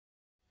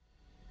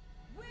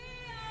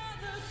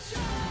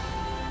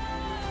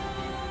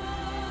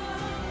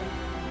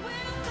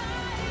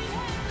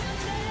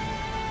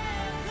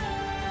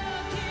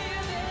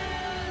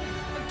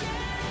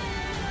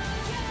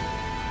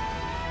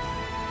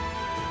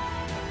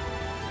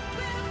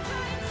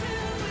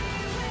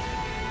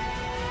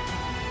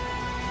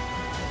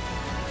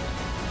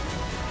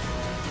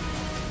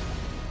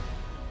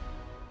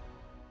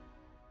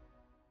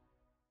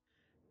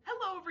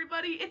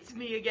It's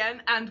me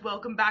again, and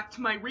welcome back to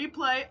my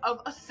replay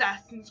of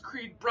Assassin's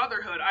Creed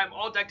Brotherhood. I'm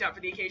all decked out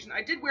for the occasion.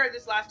 I did wear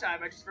this last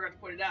time, I just forgot to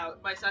point it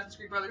out, my Assassin's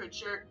Creed Brotherhood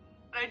shirt.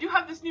 And I do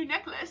have this new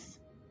necklace,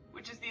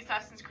 which is the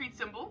Assassin's Creed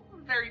symbol.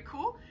 Very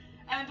cool.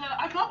 And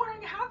I'm not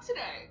wearing a hat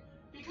today,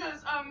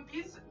 because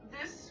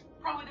this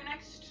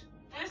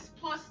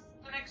plus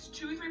the next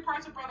 2-3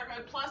 parts of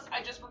Brotherhood, plus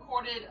I just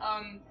recorded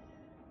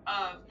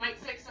Night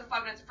 6 of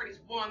Five Nights at Freddy's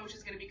 1, which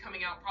is going to be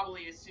coming out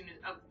probably as soon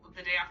as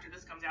the day after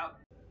this comes out.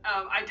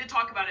 I did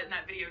talk about it in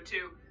that video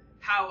too,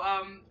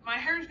 how my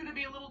hair is going to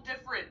be a little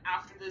different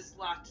after this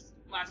last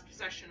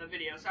session of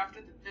videos. So after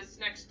this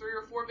next 3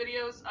 or 4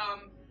 videos,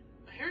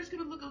 my hair is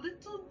going to look a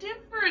little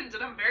different,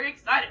 and I'm very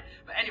excited.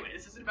 But anyway,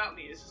 this isn't about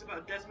me, this is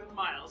about Desmond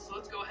Miles. So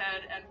let's go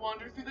ahead and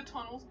wander through the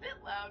tunnels, a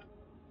bit loud,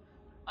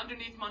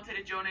 underneath Monte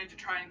de Gione to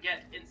try and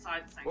get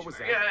inside the sanctuary. What was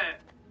that? Yeah.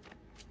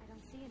 I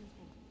don't see anything.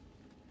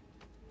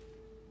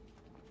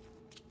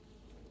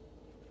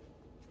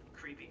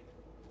 Creepy.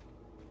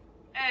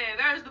 Hey,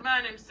 there's the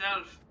man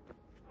himself.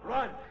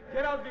 Run!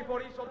 Get out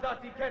before I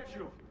soldati catch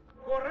you!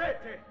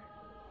 Correte!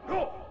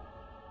 Go!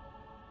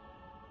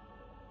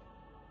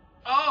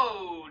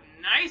 Oh,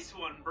 nice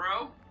one,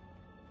 bro.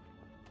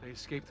 They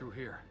escaped through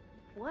here.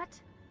 What?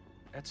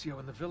 Ezio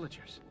and the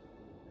villagers.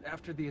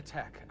 After the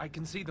attack, I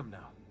can see them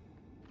now.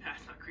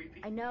 That's not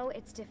creepy. I know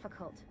it's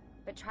difficult,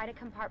 but try to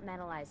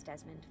compartmentalize,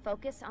 Desmond.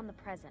 Focus on the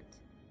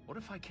present. What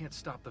if I can't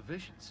stop the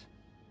visions?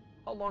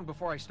 How long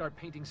before I start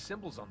painting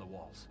symbols on the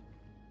walls?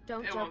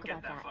 Don't It joke won't get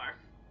about that that. far.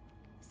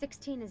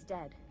 16 is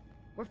dead.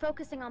 We're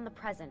focusing on the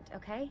present,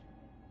 okay?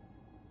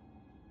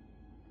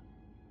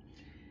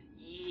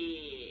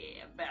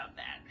 Yeah, about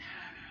that.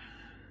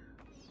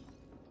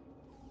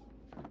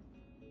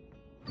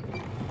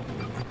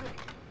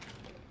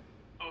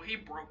 Oh, he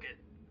broke it.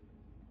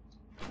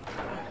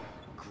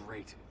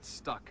 Great, it's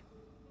stuck.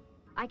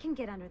 I can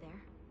get under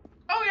there.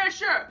 Oh yeah,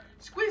 sure.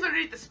 Squeeze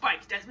underneath the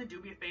spikes. Desmond,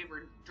 do me a favor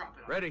and drop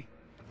it on. Ready?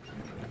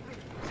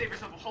 Save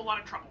yourself a whole lot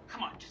of trouble.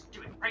 Come on, just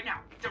do it right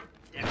now. Don't.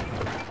 Damn it.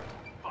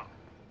 Fuck.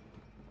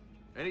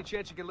 Any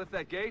chance you can lift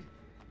that gate?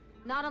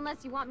 Not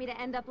unless you want me to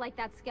end up like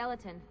that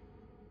skeleton.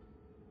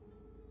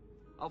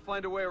 I'll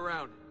find a way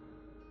around.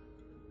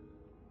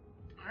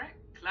 Alright,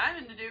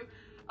 climbing to do.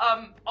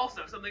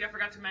 Also, something I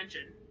forgot to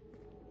mention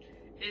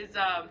is,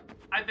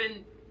 I've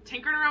been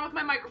tinkering around with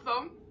my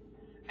microphone,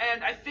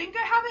 and I think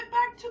I have it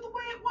back to the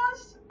way it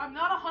was. I'm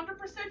not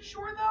 100%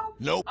 sure, though.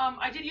 Nope.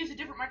 I did use a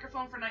different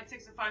microphone for Night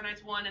 6 and Five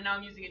Nights 1, and now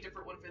I'm using a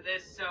different one for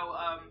this, so,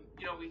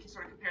 you know, we can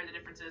sort of compare the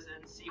differences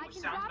and see which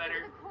sounds better. I can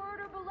drop into the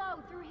corridor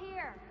below, through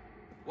here.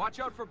 Watch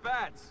out for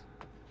bats.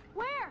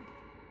 Where?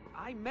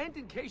 I meant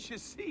in case you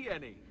see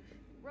any.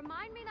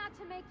 Remind me not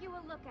to make you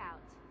a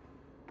lookout.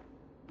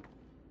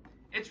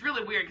 It's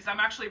really weird, because I'm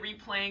actually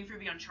replaying through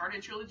the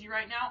Uncharted trilogy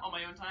right now, on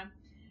my own time,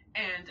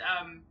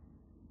 and,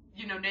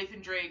 you know,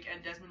 Nathan Drake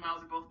and Desmond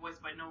Miles are both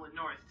voiced by Nolan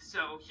North,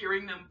 so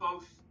hearing them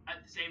both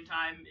at the same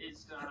time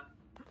is,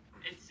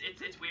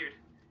 it's weird.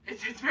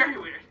 It's very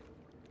weird.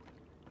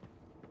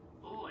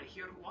 Oh, I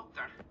hear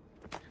water.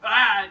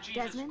 Ah,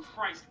 Jesus Desmond?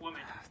 Christ,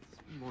 woman.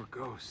 More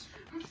ghosts.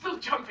 I'm still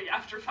jumpy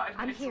after 5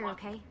 I'm minutes. here,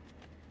 left. okay?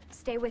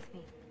 Stay with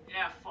me.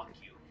 Yeah, fuck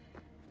you.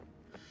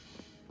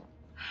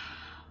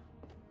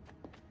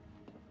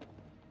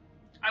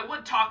 I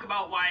would talk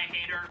about why I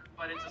hate her,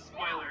 but it's a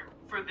spoiler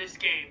for this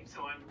game,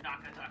 so I'm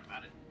not gonna talk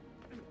about it.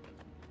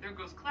 There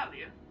goes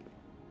Claudia.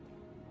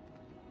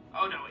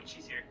 Oh no, wait,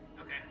 she's here.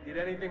 Okay. Did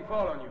anything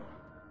fall on you?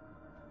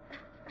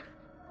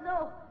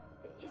 No.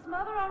 Is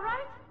Mother all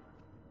right?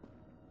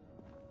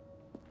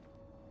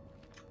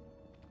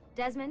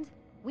 Desmond,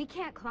 we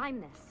can't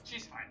climb this.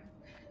 She's fine.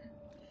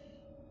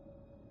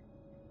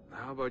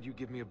 How about you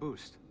give me a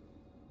boost?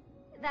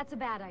 That's a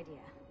bad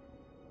idea.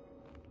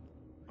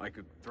 I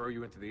could throw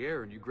you into the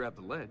air and you grab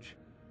the ledge.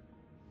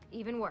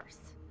 Even worse.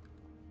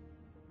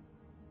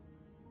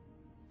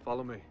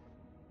 Follow me.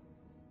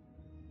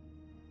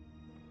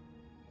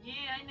 Yeah,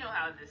 I know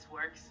how this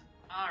works.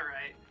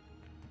 Alright.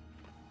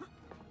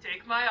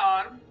 Take my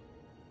arm.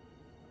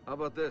 How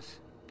about this?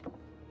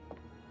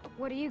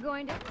 What are you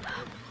going to...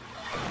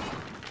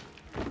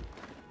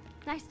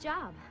 Nice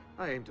job.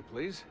 I aim to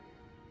please.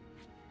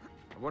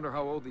 I wonder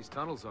how old these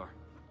tunnels are.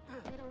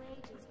 Middle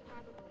Ages,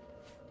 probably.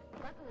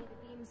 Luckily,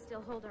 the beams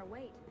still hold our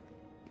weight.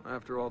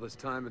 After all this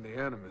time in the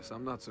Animus,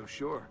 I'm not so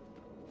sure.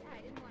 Yeah,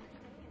 I didn't want to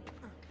say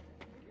anything.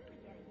 You're really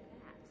getting to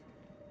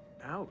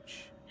that.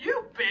 Ouch.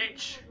 You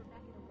bitch!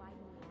 Rebecca to widen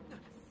the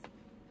Animus.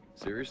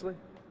 Seriously?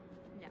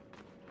 No.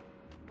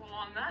 Well,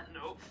 on that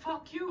note,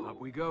 fuck you. Up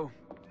we go.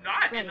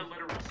 Not in Ready. the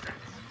literal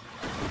sense.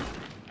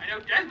 I know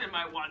Desmond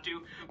might want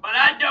to, but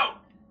I don't.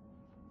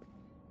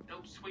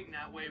 Don't swing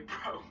that way,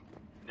 bro.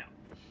 No.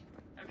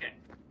 Okay.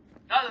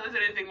 Not that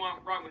there's anything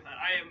wrong with that.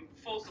 I am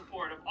full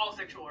support of all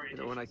sexual orientations. You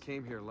know, when I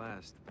came here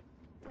last...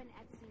 When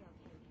Ezio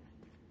came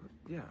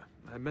here.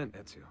 Yeah, I meant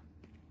Ezio.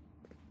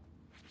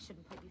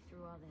 Shouldn't put you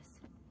through all this.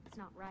 It's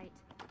not right.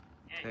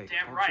 Yeah, Hey,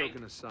 damn all right.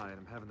 joking aside,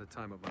 I'm having the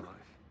time of my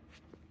life.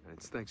 And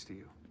it's thanks to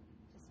you.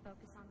 Just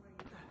focus on where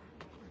you're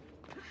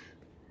going.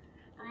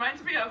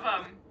 Reminds me of,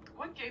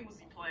 what game was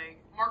he playing?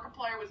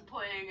 Markiplier was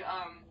playing,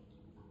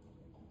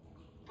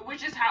 The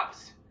Witch's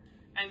House.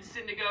 And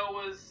Syndigo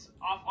was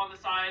off on the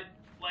side,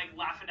 like,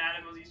 laughing at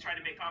him as he's trying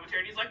to make commentary.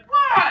 And he's like,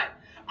 "What?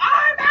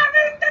 I'm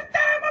having the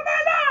time of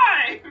my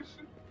life!"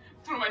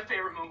 It's one of my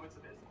favorite moments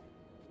of his.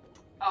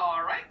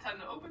 Alright, time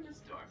to open this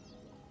door.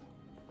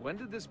 When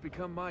did this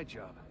become my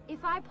job?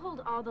 If I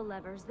pulled all the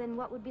levers, then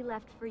what would be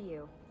left for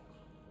you?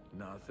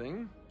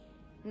 Nothing.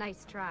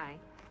 Nice try.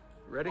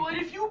 Ready? But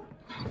if you...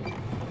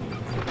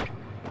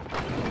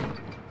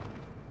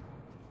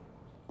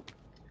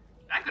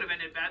 That could have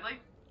ended badly.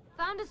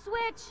 Found a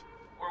switch!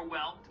 Or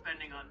well,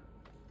 depending on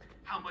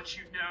how much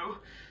you know.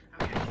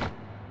 Okay.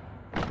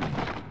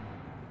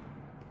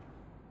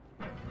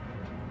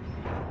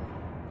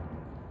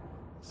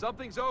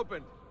 Something's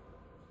opened.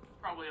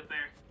 Probably up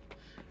there.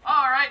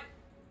 Alright.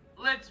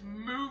 Let's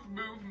move.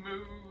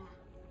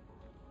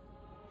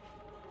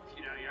 If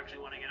you know you actually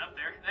want to get up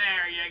there.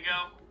 There you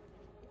go.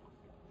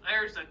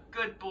 There's a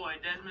good boy,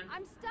 Desmond.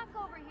 I'm stuck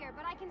over here,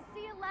 but I can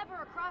see a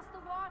lever across the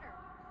water.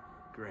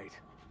 Great.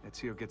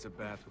 Ezio gets a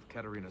bath with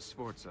Katerina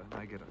Sforza, and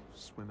I get a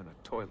swim in a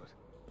toilet.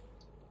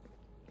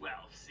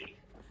 Well, see.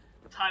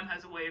 Time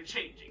has a way of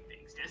changing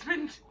things,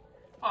 Desmond.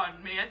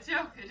 Pardon me,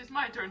 Ezio. It is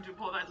my turn to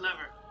pull that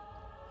lever.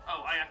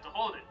 Oh, I have to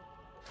hold it.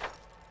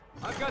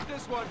 I've got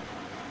this one.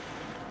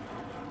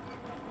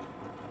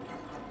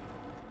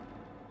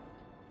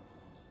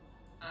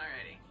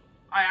 Alrighty.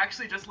 I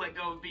actually just let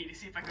go of B to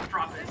see if I could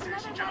drop it as soon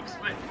as she jumps,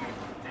 but...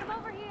 damn Come it.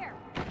 over here.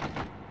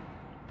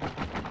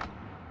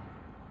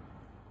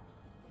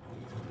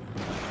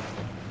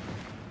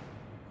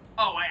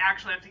 Oh, I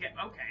actually have to get...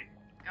 Okay.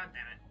 God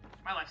damn it.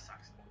 My life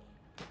sucks.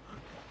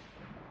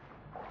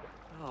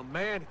 Oh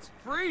man, it's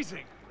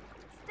freezing.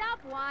 Stop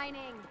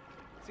whining.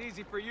 It's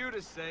easy for you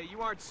to say.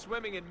 You aren't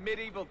swimming in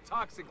medieval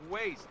toxic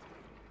waste.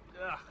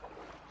 Ugh.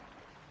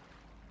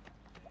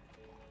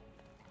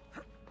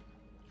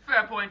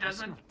 Fair point, I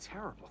Desmond.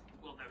 smell terrible.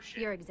 Well, no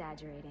shit. You're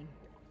exaggerating.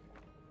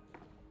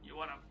 You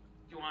wanna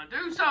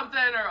do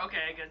something, or...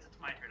 Okay, I guess it's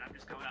my turn. I'm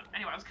just going up.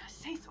 Anyway, I was gonna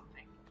say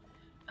something.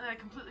 And then I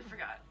completely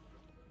forgot.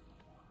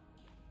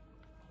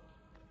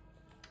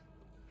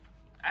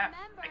 I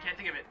can't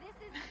think of it. This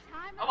is the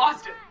time I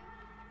lost it.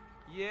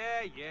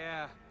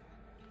 Yeah.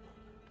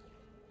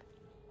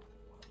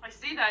 I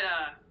see that,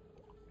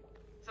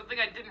 something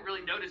I didn't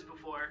really notice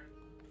before.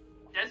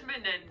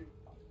 Desmond and,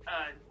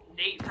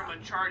 Nate from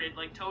Uncharted,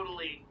 like,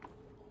 totally...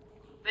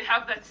 They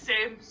have that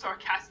same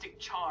sarcastic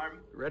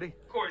charm. Ready?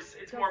 Of course,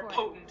 it's Go more for it.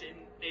 potent in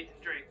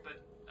Nathan Drake,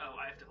 but... Oh,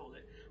 I have to hold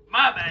it.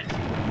 My bad!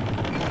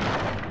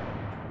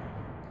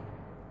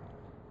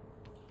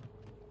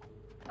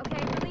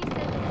 Okay, release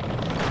it.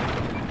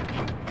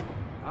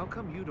 How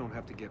come you don't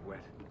have to get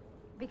wet?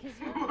 Because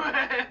you're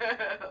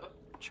Well,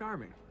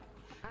 Charming.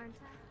 aren't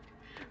I?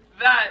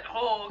 that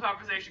whole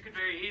conversation could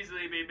very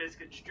easily be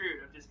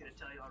misconstrued. I'm just gonna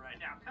tell you all right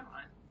now. Come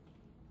on.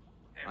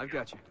 There we I've go.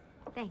 got you.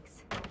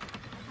 Thanks.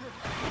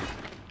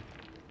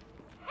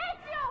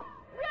 Ezio!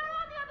 We're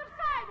on the other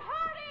side!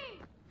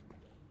 Hurry!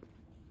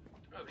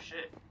 Oh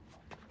shit.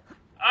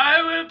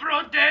 I will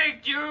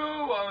protect you!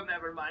 Oh,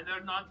 never mind.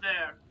 They're not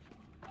there.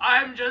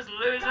 I'm just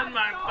losing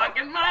my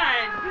fucking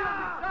mind!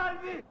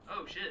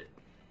 Oh shit.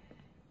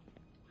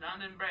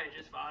 London Bridge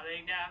is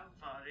falling down,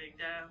 falling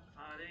down,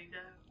 falling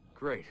down.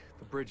 Great.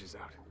 The bridge is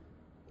out.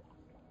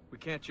 We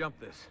can't jump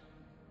this.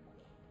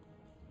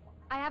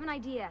 I have an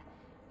idea.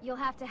 You'll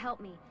have to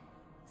help me.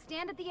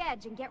 Stand at the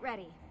edge and get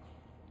ready.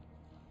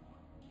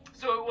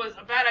 So it was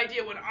a bad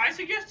idea when I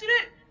suggested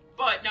it,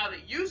 but now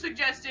that you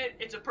suggest it,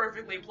 it's a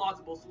perfectly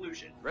plausible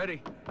solution.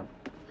 Ready?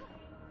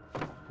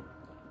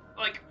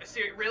 Like,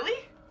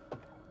 really?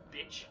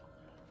 Bitch.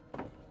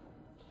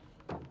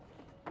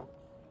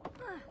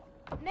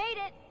 Made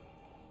it!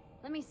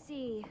 Let me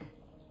see.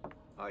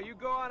 Oh, you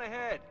go on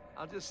ahead.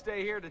 I'll just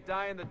stay here to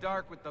die in the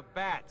dark with the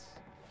bats.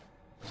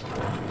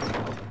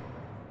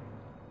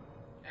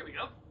 There we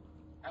go.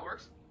 That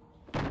works.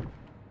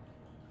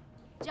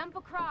 Jump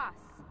across.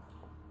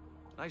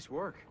 Nice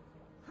work.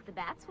 The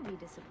bats will be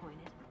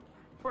disappointed.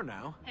 For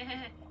now.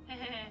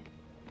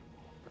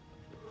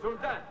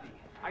 Soldati,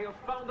 I have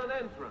found an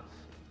entrance.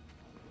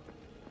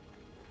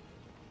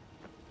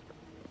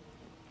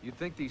 You'd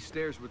think these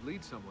stairs would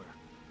lead somewhere.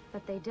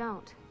 But they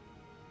don't.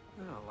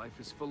 Well, life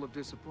is full of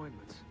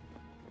disappointments.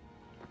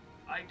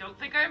 I don't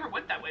think I ever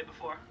went that way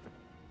before.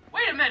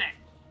 Wait a minute!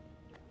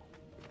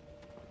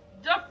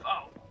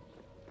 Oh.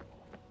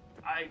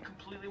 I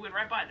completely went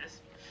right by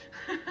this.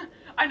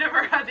 I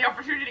never had the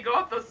opportunity to go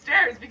up those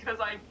stairs because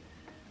I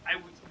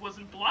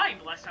wasn't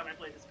blind last time I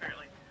played this,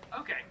 apparently.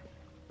 Okay.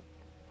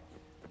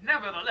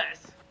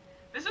 Nevertheless,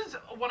 this is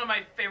one of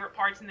my favorite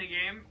parts in the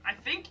game. I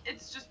think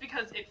it's just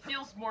because it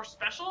feels more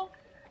special,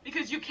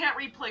 because you can't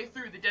replay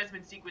through the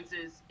Desmond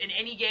sequences in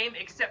any game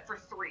except for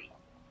 3.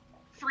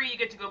 3, you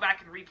get to go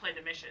back and replay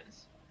the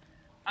missions.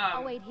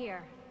 I'll wait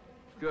here.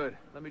 Good.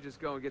 Let me just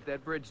go and get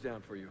that bridge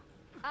down for you.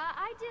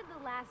 I did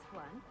the last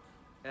one.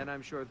 And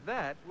I'm sure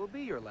that will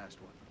be your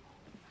last one.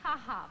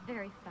 Haha,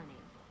 very funny.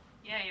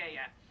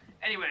 Yeah.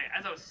 Anyway,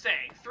 as I was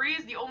saying, 3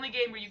 is the only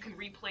game where you can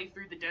replay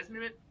through the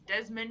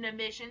Desmond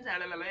missions,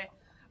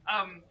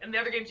 and the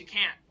other games you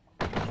can't.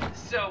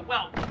 So,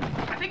 well,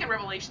 I think in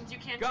Revelations you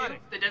can too,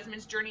 the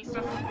Desmond's Journey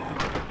stuff.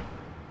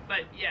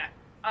 But, yeah.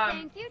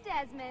 Thank you,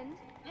 Desmond.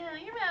 Yeah,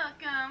 you're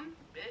welcome,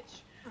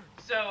 bitch.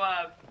 So,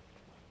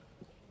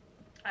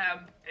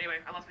 anyway,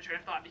 I lost my train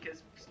of thought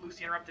because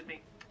Lucy interrupted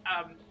me.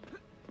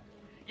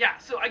 Yeah,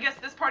 so I guess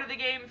this part of the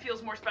game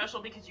feels more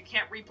special because you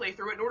can't replay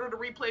through it. In order to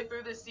replay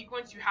through this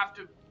sequence, you have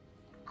to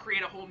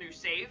create a whole new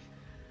save.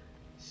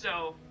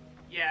 So,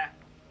 yeah.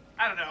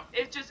 I don't know.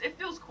 It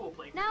feels cool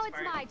playing Now this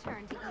it's part. my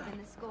turn to even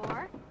the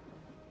score.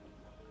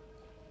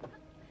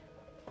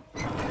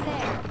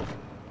 There.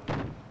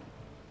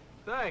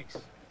 Thanks.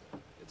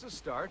 It's a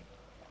start.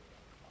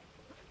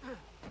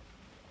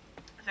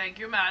 Thank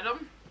you,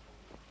 madam.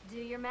 Do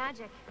your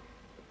magic.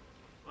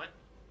 What?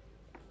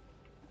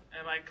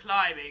 Am I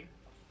climbing?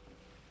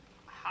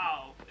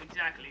 How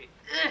exactly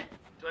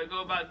do I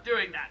go about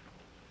doing that?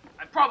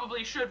 I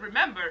probably should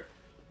remember,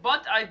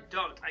 but I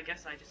don't. I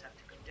guess I just have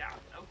to go down.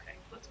 Okay,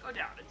 let's go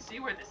down and see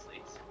where this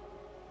leads.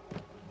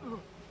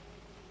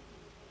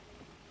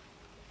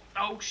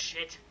 Oh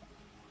shit.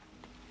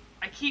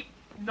 I keep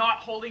not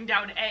holding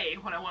down A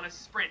when I want to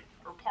sprint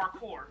or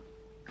parkour,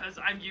 because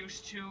I'm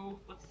used to,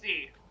 let's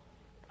see,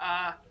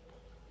 I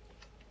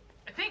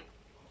think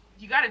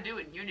you gotta do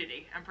it in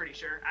Unity, I'm pretty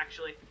sure,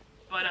 actually.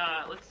 But,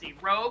 let's see,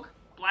 Rogue,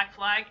 Black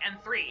Flag,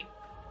 and 3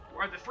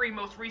 are the 3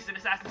 most recent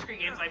Assassin's Creed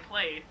games I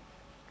played.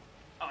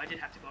 Oh, I did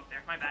have to go up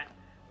there, my bad.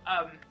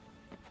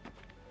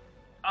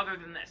 Other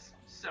than this,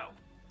 so.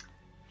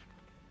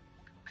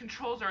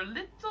 Controls are a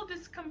little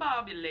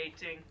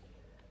discombobulating.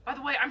 By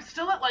the way, I'm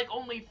still at, like,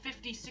 only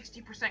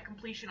 50-60%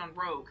 completion on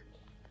Rogue.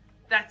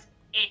 That's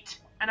it.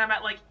 And I'm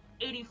at, like,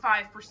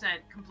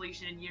 85%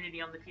 completion in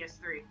Unity on the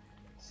PS3.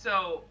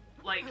 So,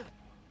 like,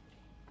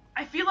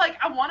 I feel like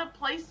I want to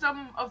play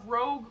some of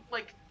Rogue,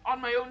 like,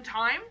 on my own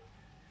time,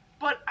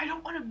 but I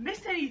don't want to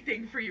miss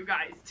anything for you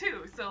guys,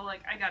 too. So,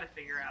 like, I gotta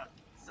figure out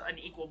an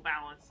equal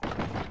balance.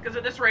 Because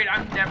at this rate,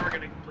 I'm never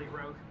gonna complete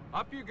Rogue.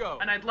 Up you go.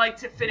 And I'd like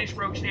to finish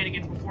Rogue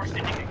Shenanigans before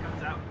Syndicate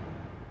comes out.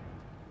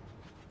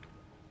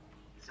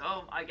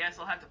 So, I guess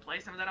I'll have to play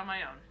some of that on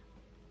my own.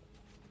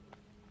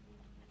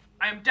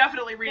 I am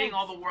definitely reading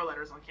all the war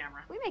letters on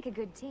camera. We make a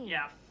good team.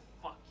 Yeah,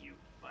 fuck you,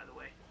 by the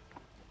way.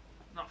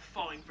 I'm not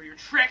falling for your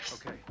tricks!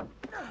 Okay.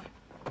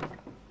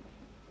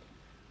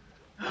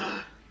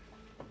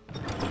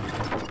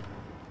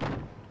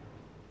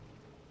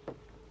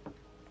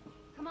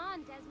 Come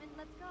on, Desmond,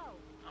 let's go.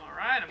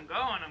 Alright, I'm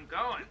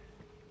going.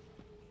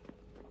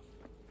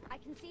 I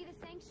can see the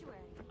sanctuary.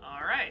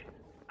 Alright,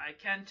 I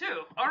can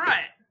too.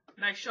 Alright,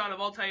 nice shot of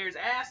Altair's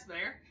ass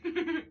there.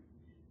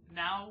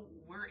 Now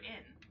we're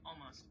in,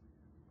 almost.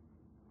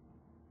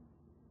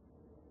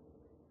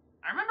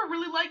 I remember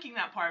really liking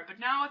that part, but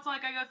now it's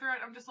like I go through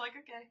it, I'm just like,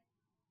 okay.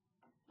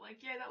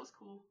 Like, yeah, that was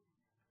cool.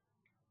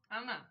 I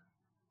don't know.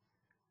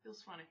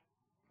 Feels funny.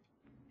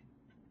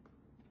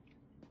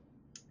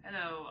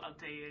 Hello,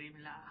 Altair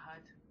Ibn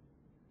Lahad.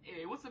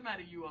 Hey, what's the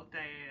matter, you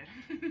Altair?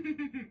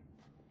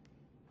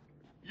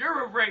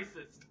 You're a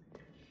racist.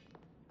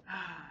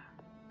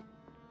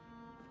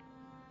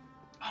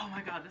 Oh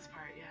my god, this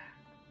part, yeah.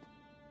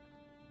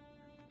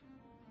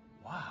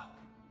 Wow.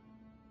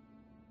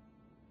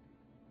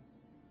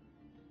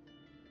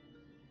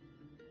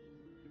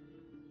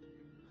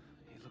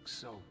 He looks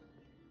so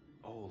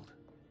old.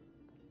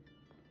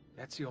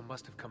 Ezio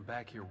must have come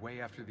back here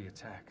way after the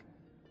attack.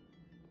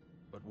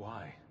 But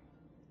why?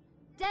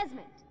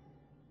 Desmond!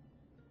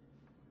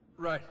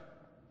 Right.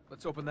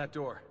 Let's open that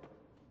door.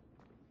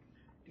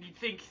 And you'd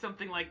think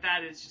something like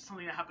that is just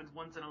something that happens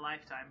once in a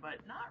lifetime, but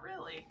not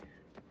really.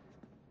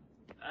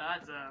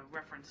 That's a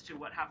reference to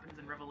what happens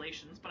in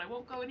Revelations, but I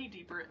won't go any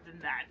deeper than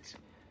that.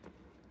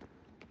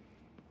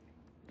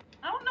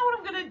 I don't know what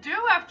I'm gonna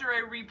do after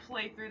I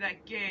replay through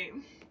that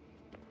game.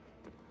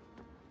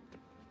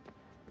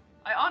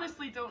 I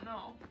honestly don't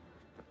know.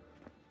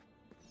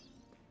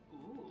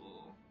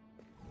 Ooh.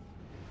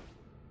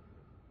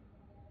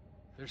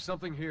 There's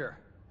something here.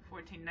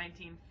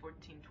 1419,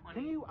 1420.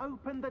 Can you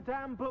open the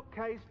damn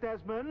bookcase,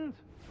 Desmond?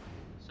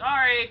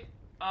 Sorry.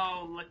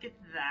 Oh, look at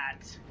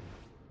that.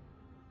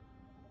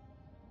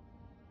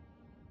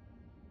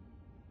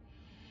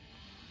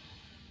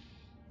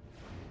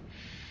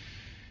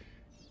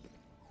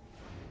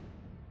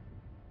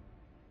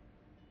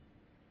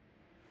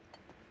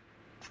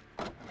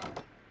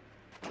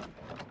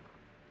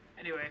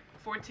 Anyway,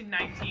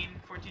 1419,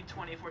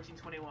 1420,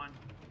 1421.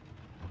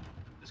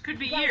 This could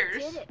be You guys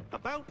years, did it.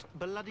 About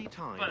bloody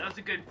time. but that was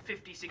a good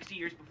 50, 60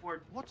 years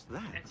before What's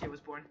that? Ezio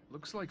was born.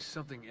 Looks like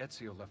something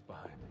Ezio left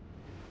behind.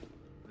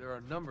 There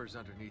are numbers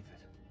underneath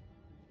it.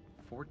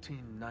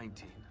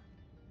 1419,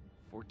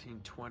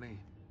 1420,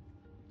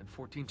 and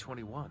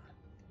 1421.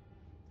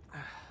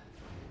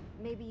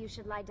 Maybe you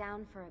should lie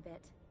down for a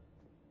bit.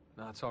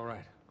 No, it's all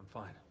right. I'm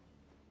fine.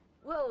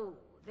 Whoa,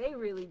 they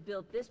really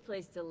built this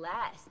place to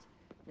last.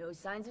 No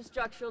signs of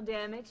structural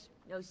damage,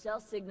 no cell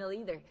signal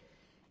either.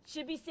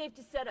 Should be safe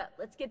to set up.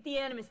 Let's get the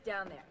Animus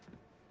down there.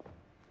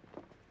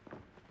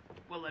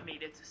 Well, I mean,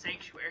 it's a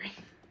sanctuary.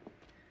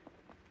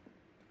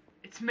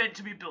 It's meant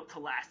to be built to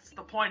last. It's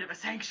the point of a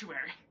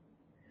sanctuary.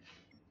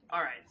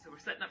 Alright, so we're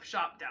setting up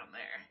shop down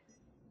there.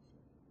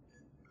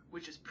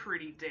 Which is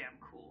pretty damn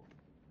cool.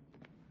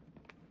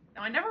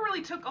 Now, I never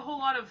really took a whole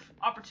lot of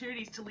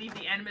opportunities to leave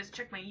the Animus,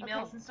 check my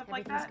emails and stuff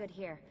like that. Everything's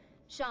good here.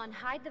 Sean,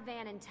 hide the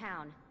van in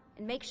town,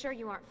 and make sure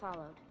you aren't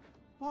followed.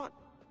 What?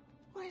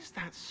 What is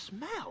that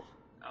smell?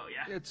 Oh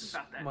yeah, It's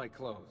about that. my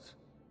clothes.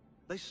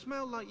 They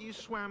smell like you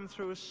swam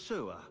through a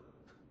sewer.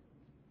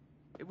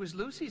 It was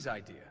Lucy's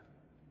idea.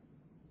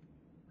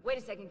 Wait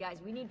a second, guys.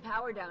 We need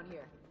power down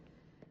here.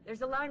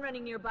 There's a line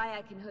running nearby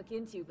I can hook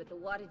into, but the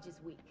wattage is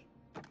weak.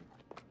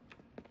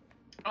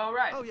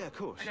 Alright. Oh yeah, of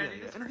course. I Yeah, gotta do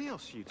yeah. this Anything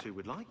else you two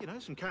would like? You know,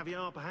 some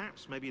caviar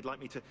perhaps? Maybe you'd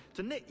like me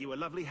to knit you a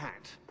lovely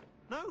hat.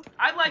 No?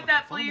 I'd like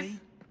that, Follow please. me.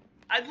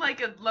 I'd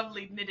like a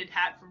lovely knitted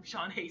hat from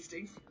Sean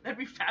Hastings. That'd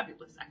be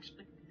fabulous,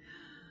 actually.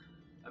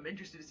 I'm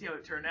interested to see how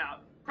it turned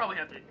out. Probably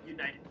have the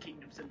United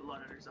Kingdom symbol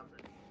on it or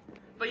something.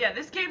 But yeah,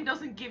 this game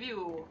doesn't give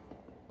you,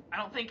 I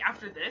don't think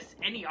after this,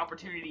 any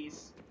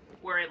opportunities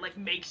where it like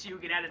makes you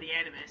get out of the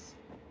Animus.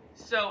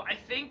 So I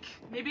think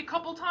maybe a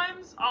couple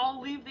times I'll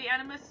leave the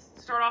Animus,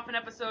 start off an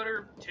episode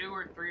or 2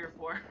 or 3 or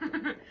 4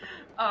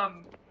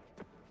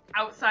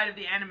 outside of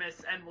the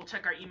Animus, and we'll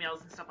check our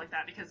emails and stuff like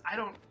that, because I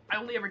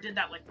only ever did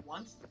that like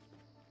once.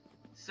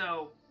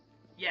 So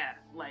yeah,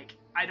 like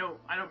I don't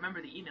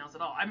remember the emails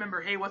at all. I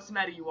remember, hey, what's the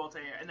matter, you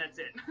Altair, and that's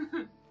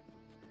it.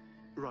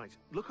 Right,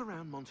 look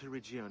around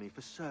Monteriggioni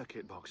for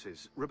circuit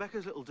boxes.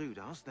 Rebecca's little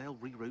doodahs, they'll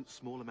reroute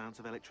small amounts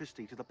of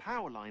electricity to the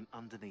power line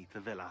underneath the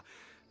villa.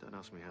 Don't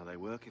ask me how they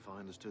work. If I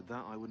understood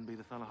that, I wouldn't be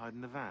the fella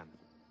hiding the van.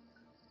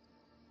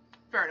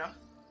 Fair enough.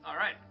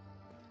 Alright.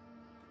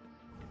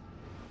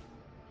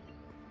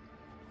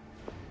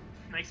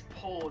 Nice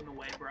pole in the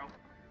way, bro.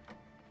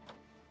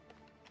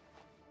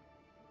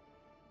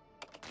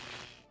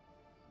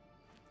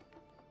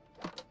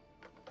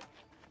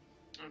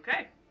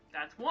 Okay,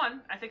 that's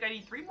one. I think I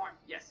need 3 more.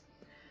 Yes.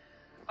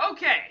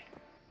 Okay.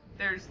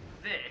 There's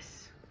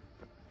this,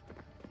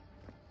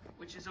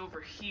 which is over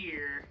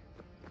here.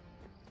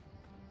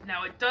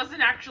 Now, it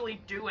doesn't actually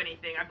do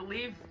anything. I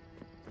believe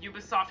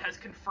Ubisoft has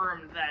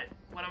confirmed that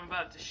what I'm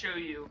about to show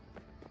you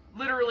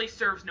literally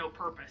serves no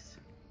purpose.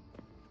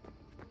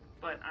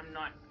 But I'm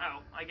not... Oh,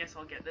 I guess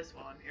I'll get this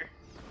while I'm here.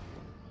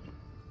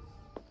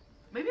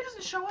 Maybe it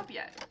doesn't show up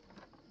yet.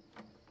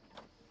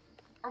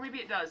 Or maybe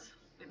it does.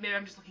 Maybe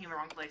I'm just looking in the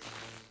wrong place.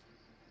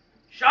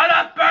 Shut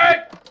up,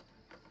 bird!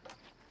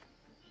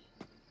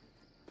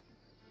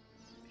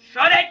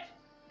 Shut it!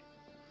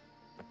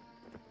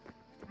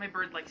 My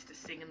bird likes to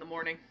sing in the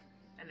morning,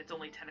 and it's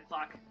only 10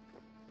 o'clock.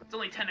 It's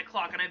only 10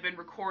 o'clock, and I've been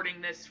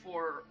recording this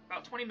for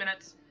about 20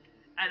 minutes,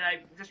 and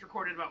I've just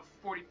recorded about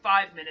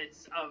 45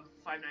 minutes of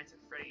Five Nights at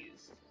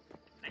Freddy's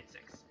Night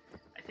 6.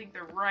 I think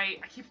they're right.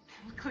 I keep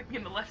clicking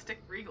in the left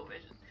stick for Eagle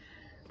Vision.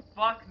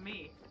 Fuck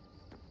me.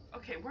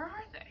 Okay, where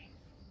are they?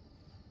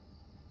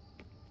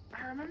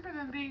 I remember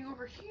them being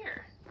over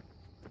here,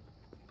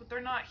 but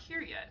they're not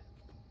here yet.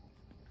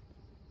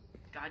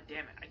 God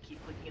damn it, I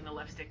keep clicking in the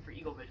left stick for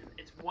Eagle Vision.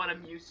 It's what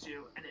I'm used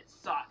to, and it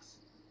sucks.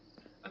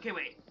 Okay,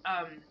 wait,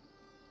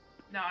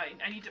 now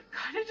I need to...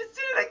 God, I just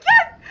did it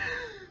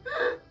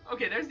again!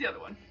 Okay, there's the other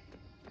one.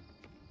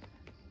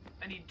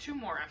 I need 2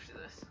 more after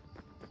this.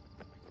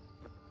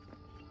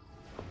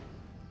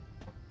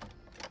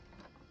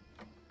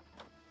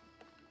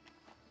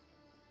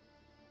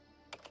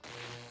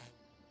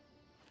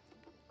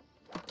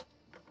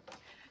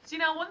 See,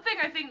 now, one thing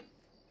I think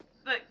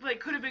that like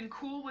could have been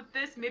cool with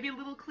this, maybe a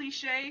little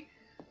cliche,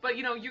 but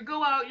you know, you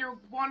go out, you're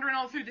wandering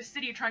all through the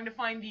city trying to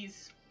find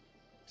these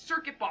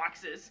circuit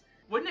boxes.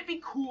 Wouldn't it be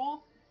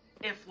cool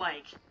if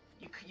like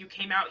you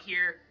came out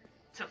here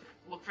to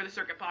look for the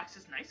circuit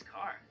boxes? Nice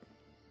car.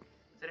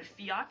 Is that a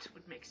Fiat?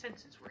 Would make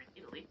sense since we're in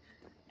Italy.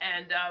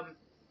 And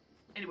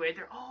anyway,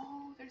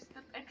 there's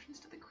the entrance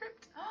to the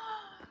crypt.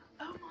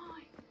 Oh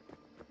my.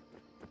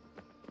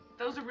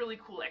 That was a really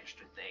cool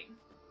extra thing.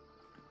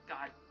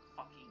 God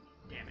fucking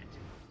damn it.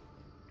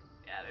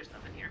 Yeah, there's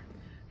nothing here.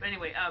 But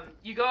anyway,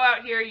 you go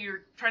out here,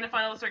 you're trying to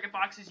find all the circuit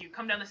boxes, you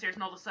come down the stairs,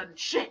 and all of a sudden,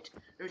 shit!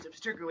 There's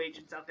Abstergo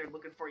agents out there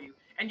looking for you.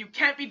 And you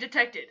can't be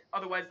detected,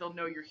 otherwise they'll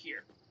know you're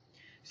here.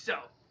 So,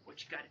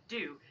 what you gotta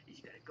do is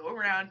you gotta go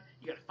around,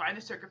 you gotta find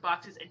the circuit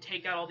boxes, and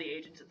take out all the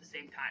agents at the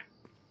same time.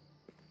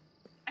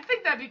 I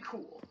think that'd be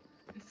cool.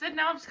 Instead,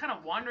 now I'm just kind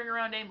of wandering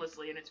around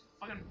aimlessly, and it's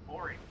fucking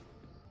boring.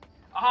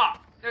 Aha!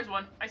 There's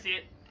one. I see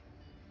it.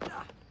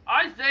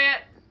 I see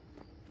it!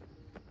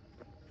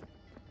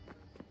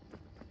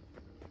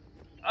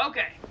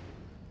 Okay.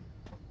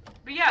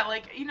 But yeah,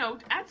 like, you know,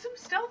 add some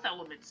stealth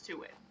elements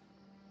to it.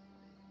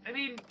 I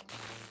mean,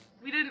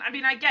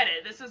 I get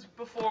it. This is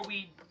before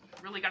we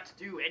really got to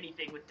do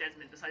anything with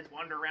Desmond besides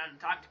wander around and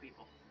talk to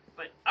people.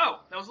 But, oh,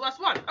 that was the last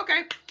one.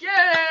 Okay.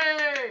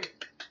 Yay!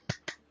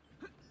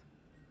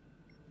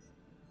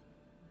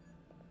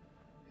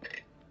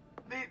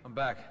 I'm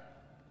back.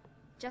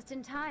 Just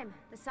in time.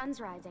 The sun's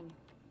rising.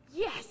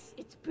 Yes,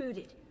 it's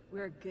booted.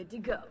 We're good to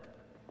go.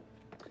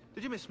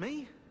 Did you miss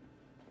me?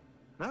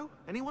 No?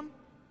 Anyone?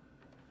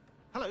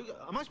 Hello?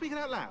 Am I speaking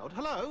out loud?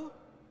 Hello?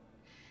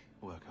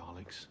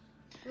 Workaholics.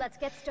 Let's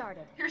get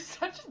started. You're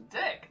such a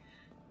dick.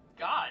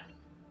 God.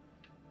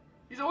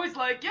 He's always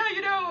like, yeah,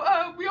 you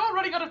know, we are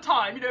running out of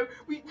time, you know,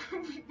 we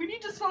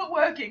need to start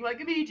working, like,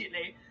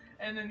 immediately.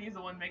 And then he's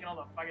the one making all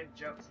the fucking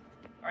jokes.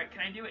 Alright,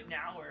 can I do it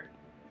now, or...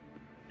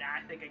 Nah,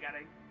 I think I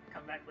gotta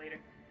come back later.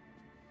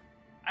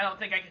 I don't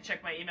think I can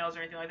check my emails or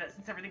anything like that,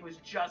 since everything was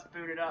just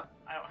booted up.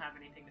 I don't have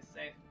anything to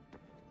save.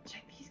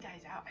 Check these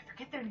guys out. I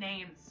forget their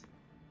names.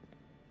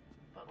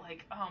 But,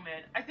 like, oh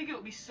man, I think it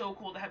would be so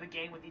cool to have a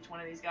game with each one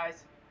of these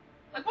guys.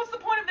 Like, what's the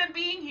point of them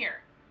being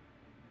here?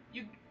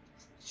 You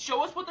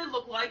show us what they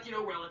look like, you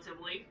know,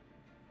 relatively.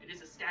 It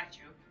is a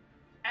statue.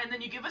 And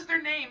then you give us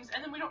their names,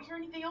 and then we don't hear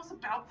anything else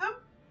about them?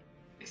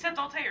 Except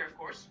Altair, of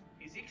course.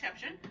 He's the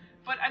exception.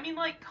 But, I mean,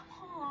 like, come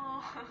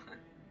on.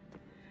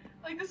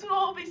 Like, this would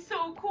all be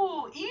so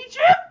cool.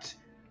 Egypt?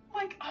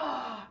 Like,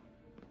 ah.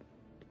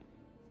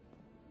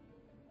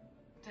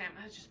 Damn,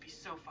 that'd just be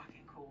so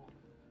fucking cool.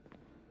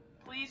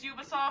 Please,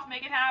 Ubisoft,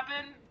 make it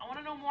happen. I want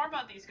to know more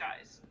about these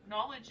guys.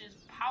 Knowledge is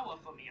power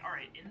for me.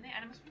 Alright, in the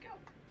Animus we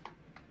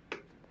go.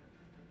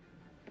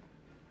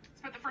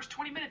 Spent the first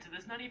 20 minutes of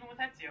this not even with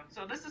Ezio.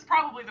 So this is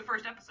probably the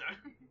first episode.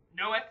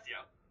 No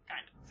Ezio.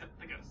 Kind of. Except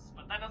the ghosts.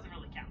 But that doesn't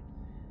really count.